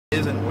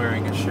isn't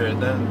wearing a shirt,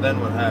 then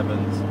what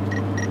happens?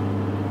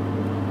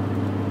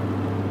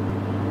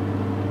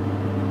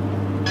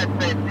 I'd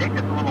say Nick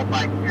is a little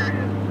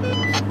bike-curious.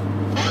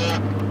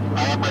 I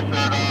have my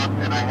shirt off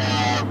and I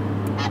have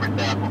Uber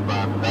tassels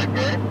on. Is that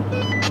good?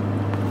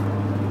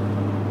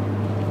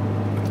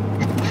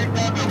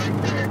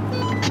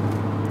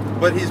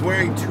 But he's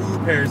wearing 2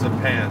 pairs of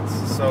pants,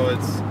 so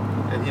it's,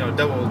 you know,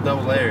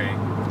 double layering.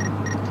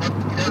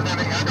 He doesn't have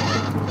any underwear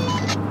on.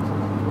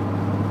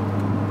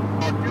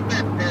 Well, 2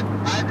 pairs of pants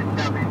is high the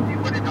chubby. He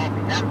wouldn't know if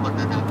he had one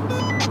or not.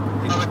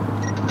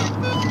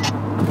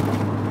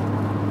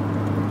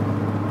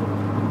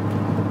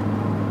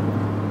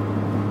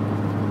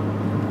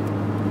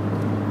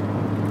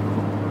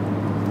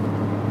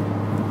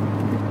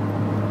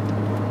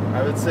 I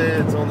would say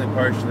it's only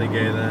partially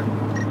gay then.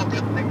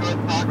 Just think let's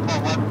talk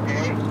about what's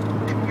gay.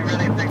 If you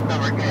really think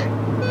some are gay.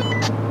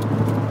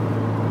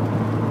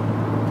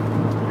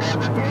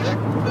 Transgender?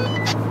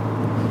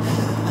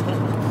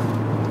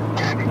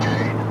 Candy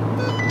cane.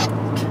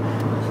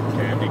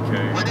 Candy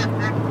cane. What is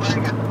this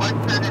wearing a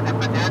sweatshirt and a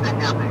banana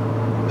hammock?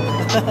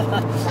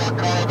 Or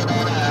call it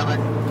banana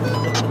hammock.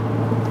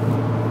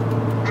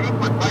 Pink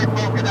with white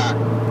polka dot.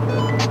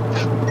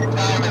 Just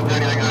diamonds or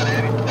anything on it.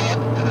 Any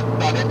studs? Is it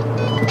studded?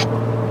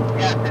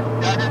 Yes, it's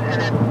studded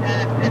and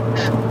it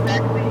says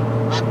sexy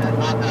on the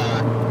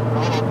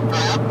little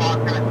strap on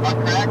his butt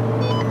crack.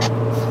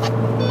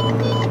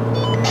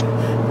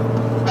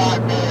 Not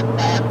good,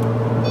 man.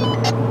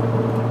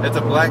 It's a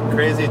black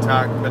crazy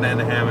talk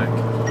banana hammock.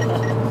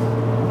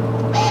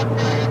 Not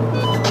good.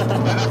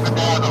 And it's a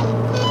dazzle.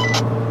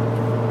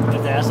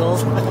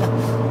 Bedazzles?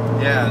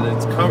 Yeah,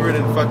 it's covered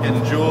in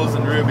fucking jewels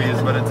and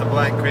rubies, but it's a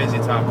black crazy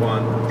top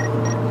one.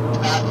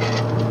 Not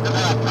good. And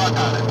then a truck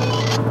on it.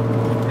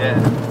 Yeah,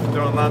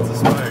 throwing lots of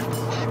sparks.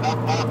 Wait,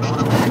 that's all going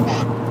to be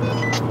one.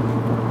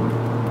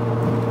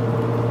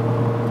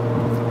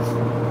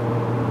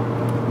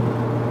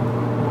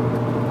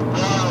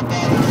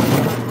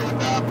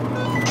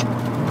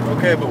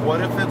 Okay, but what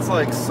if it's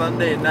like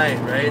Sunday night,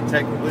 right?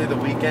 Technically the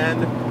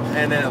weekend,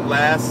 and then it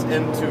lasts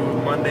into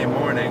Monday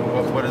morning.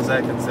 What is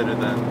that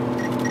considered then?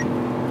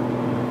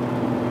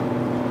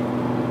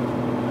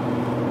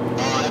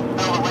 Oh, it's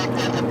still a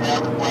weekend and you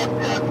haven't slept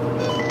yet.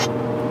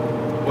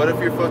 What if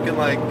you're fucking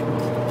like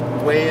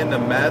way into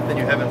meth and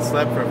you haven't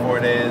slept for 4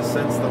 days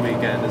since the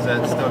weekend? Does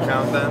that still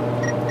count then?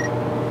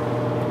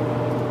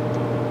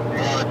 Do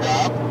you have a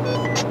job?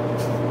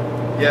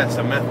 Yes,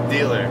 a meth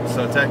dealer.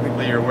 So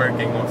technically you're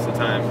working most of the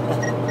time.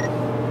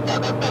 Yeah,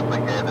 that's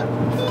definitely good.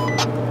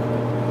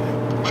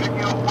 But if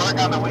you work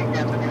on the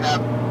weekends and you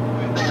have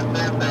Tuesday and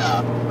Thursday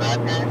off, is that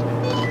good?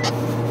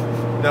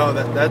 No,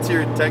 that's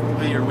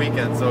technically your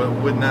weekend, so it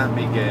would not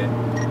be gay.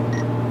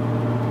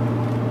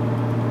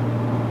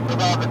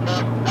 Without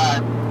vacation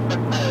time,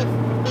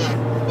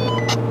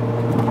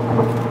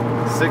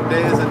 Sick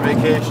days and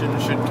vacation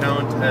should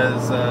count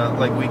as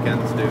like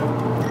weekends do.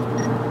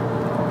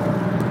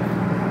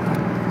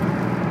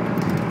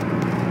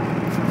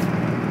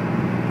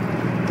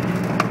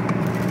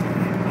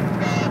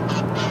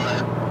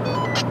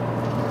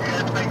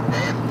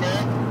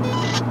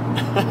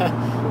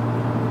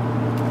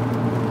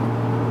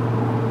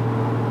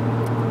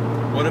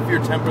 What if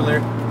you're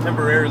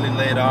temporarily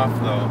laid off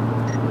though?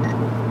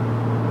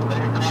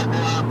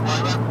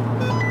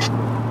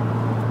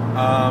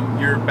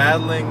 You're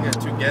battling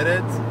to get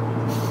it,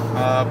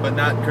 but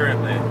not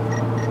currently.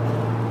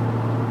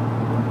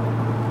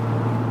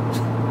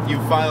 You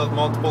filed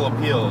multiple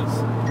appeals.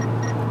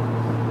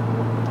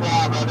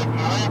 Yeah, but if you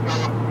ain't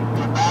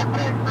going back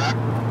pay, correct?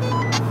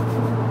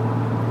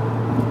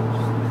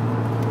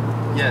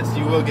 Yes,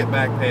 you will get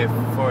back pay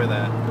for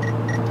that.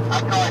 I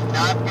call it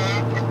not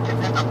gay,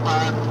 contingent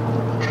upon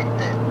getting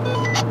paid.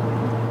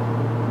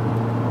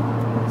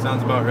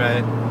 Sounds about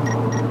right.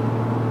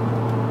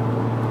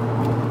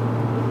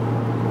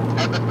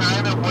 At the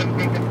time, it wouldn't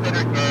be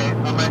considered gay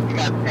unless you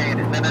got paid,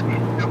 and then it'd be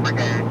super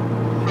gay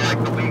for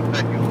like the week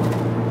that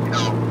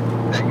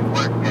that you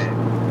weren't gay.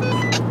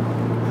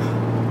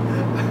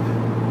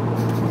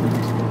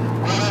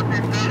 What if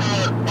you did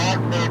a back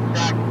pay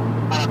check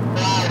on a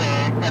Friday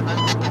and then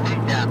took the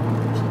weekend?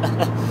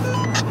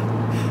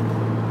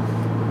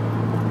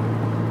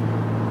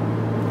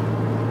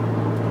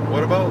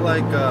 What about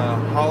like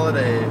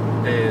holiday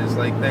days,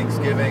 like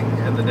Thanksgiving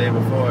and the day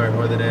before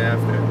or the day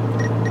after?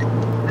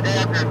 The day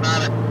after is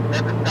not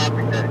that's a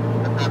shopping day.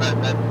 That's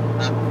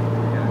not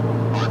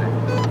holiday.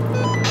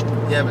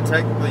 Yeah, but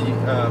technically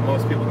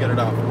most people get it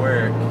off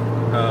work.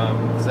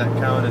 Does that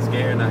count as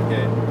gay or not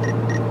gay?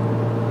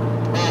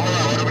 Oh, hold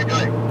on, what are we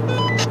doing?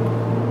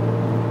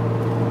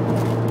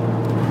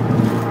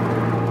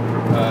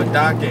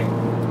 Docking.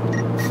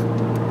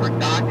 We're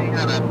docking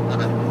on a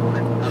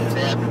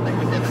day after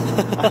Thanksgiving.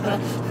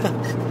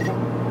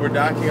 We're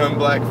docking on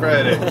Black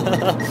Friday. Before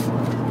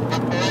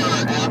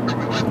or after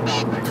we went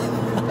shopping?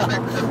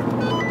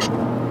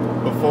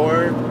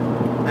 Before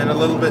and a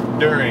little bit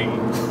during.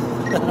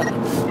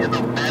 In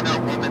the men or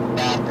women's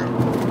bathroom?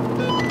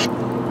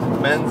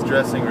 Men's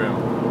dressing room.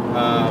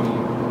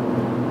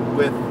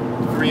 With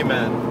 3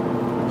 men.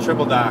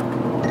 Triple dock.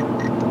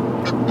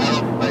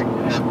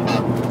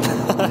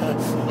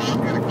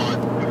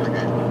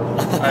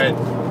 Alright,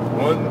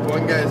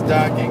 one guy's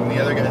docking, the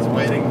other guy's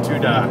waiting to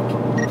dock.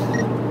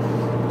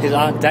 He's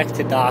on deck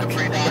to dock.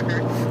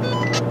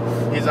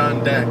 He's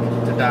on deck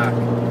to dock.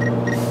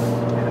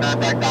 He's not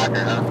deck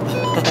docker, huh?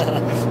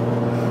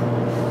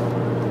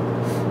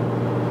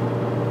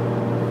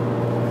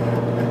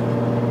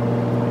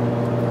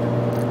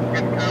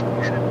 Getting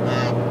complicated.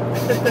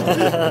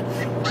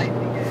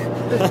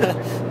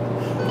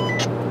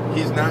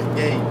 He's not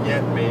gay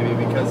yet, maybe,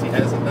 because he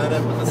hasn't done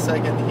it, but the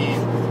second he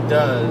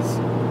does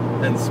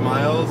and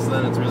smiles,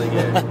 then it's really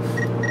gay.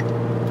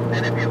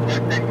 And if you look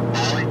at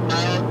how he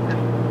smiles,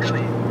 it's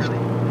really,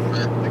 really,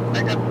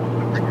 like a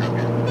super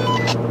good.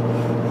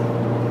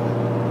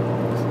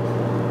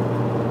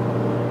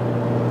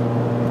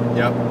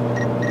 Yep.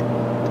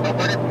 But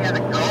what if he had a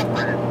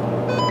girlfriend?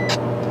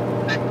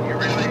 Then you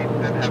really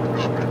didn't have a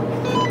girlfriend.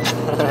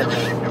 You're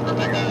really super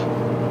mega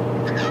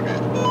superhero guy.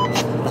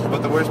 But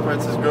the worst part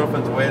is his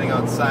girlfriend's waiting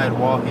outside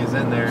while he's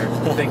in there,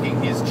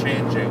 thinking he's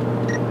changing.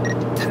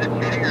 Is it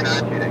cheating or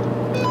not cheating?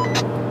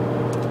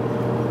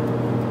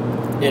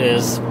 It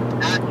is.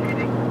 Not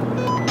cheating.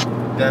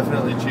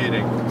 Definitely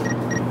cheating. I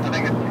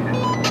think it's cheating.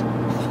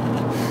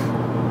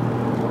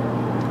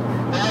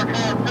 What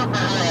kind of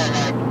superhero,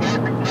 like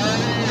Captain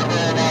Carey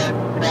or like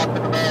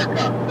Captain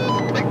America?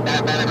 Like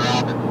Batman and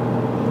Robin?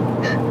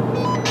 Yeah.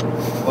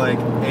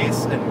 Like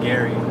Ace and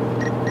Gary.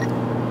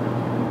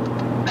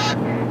 Not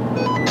cheating.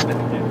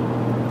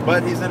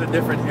 But he's in a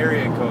different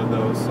area code,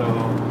 though, so...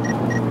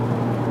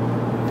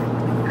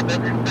 Does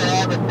he still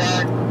have a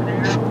dark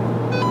secret?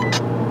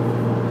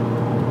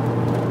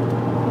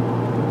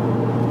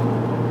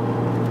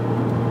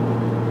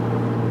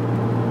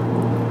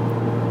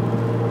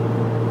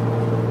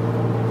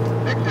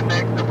 They should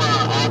make some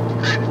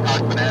off-screen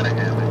stock banana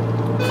hammocks.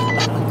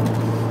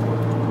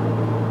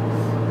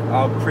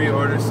 I'll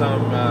pre-order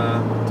some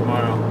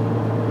tomorrow.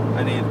 I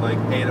need like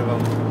 8 of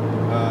them,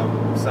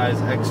 size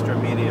extra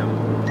medium.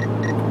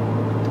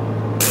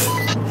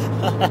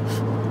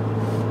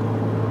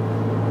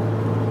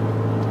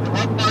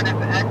 What part is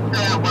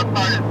extra and what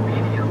part is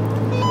medium?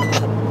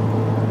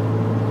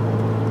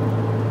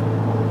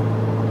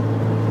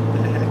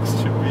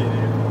 Extra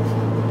medium.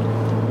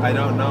 I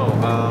don't know.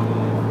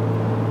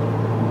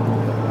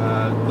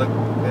 Look,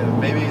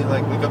 maybe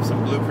like look up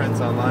some blueprints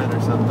online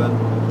or something.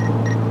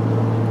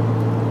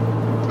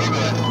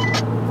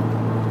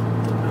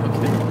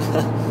 Okay.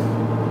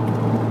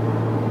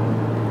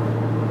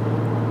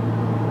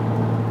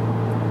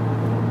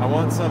 I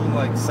want some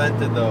like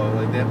scented though.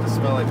 Like they have to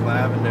smell like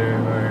lavender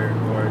or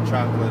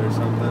chocolate or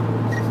something.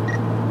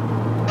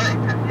 Right,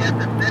 because you have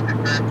to sniff it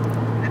first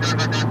in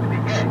order not to be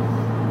gay.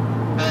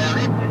 So at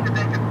least you should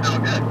make it smell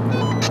good.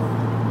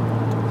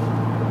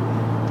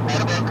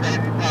 Edible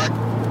crazy talk,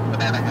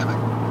 banana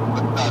hammock.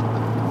 What's up?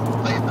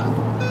 Lace on.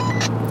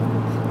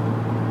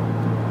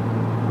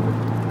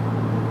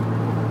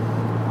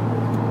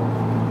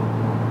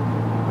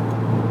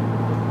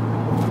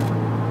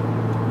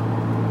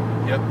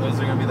 Yep, those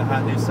are gonna be the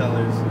hot new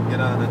sellers. Get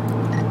on it.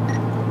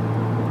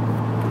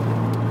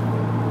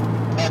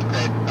 That's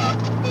crazy talk.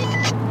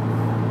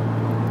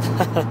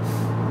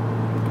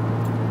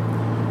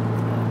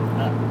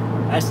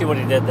 I see what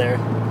he did there.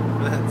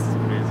 That's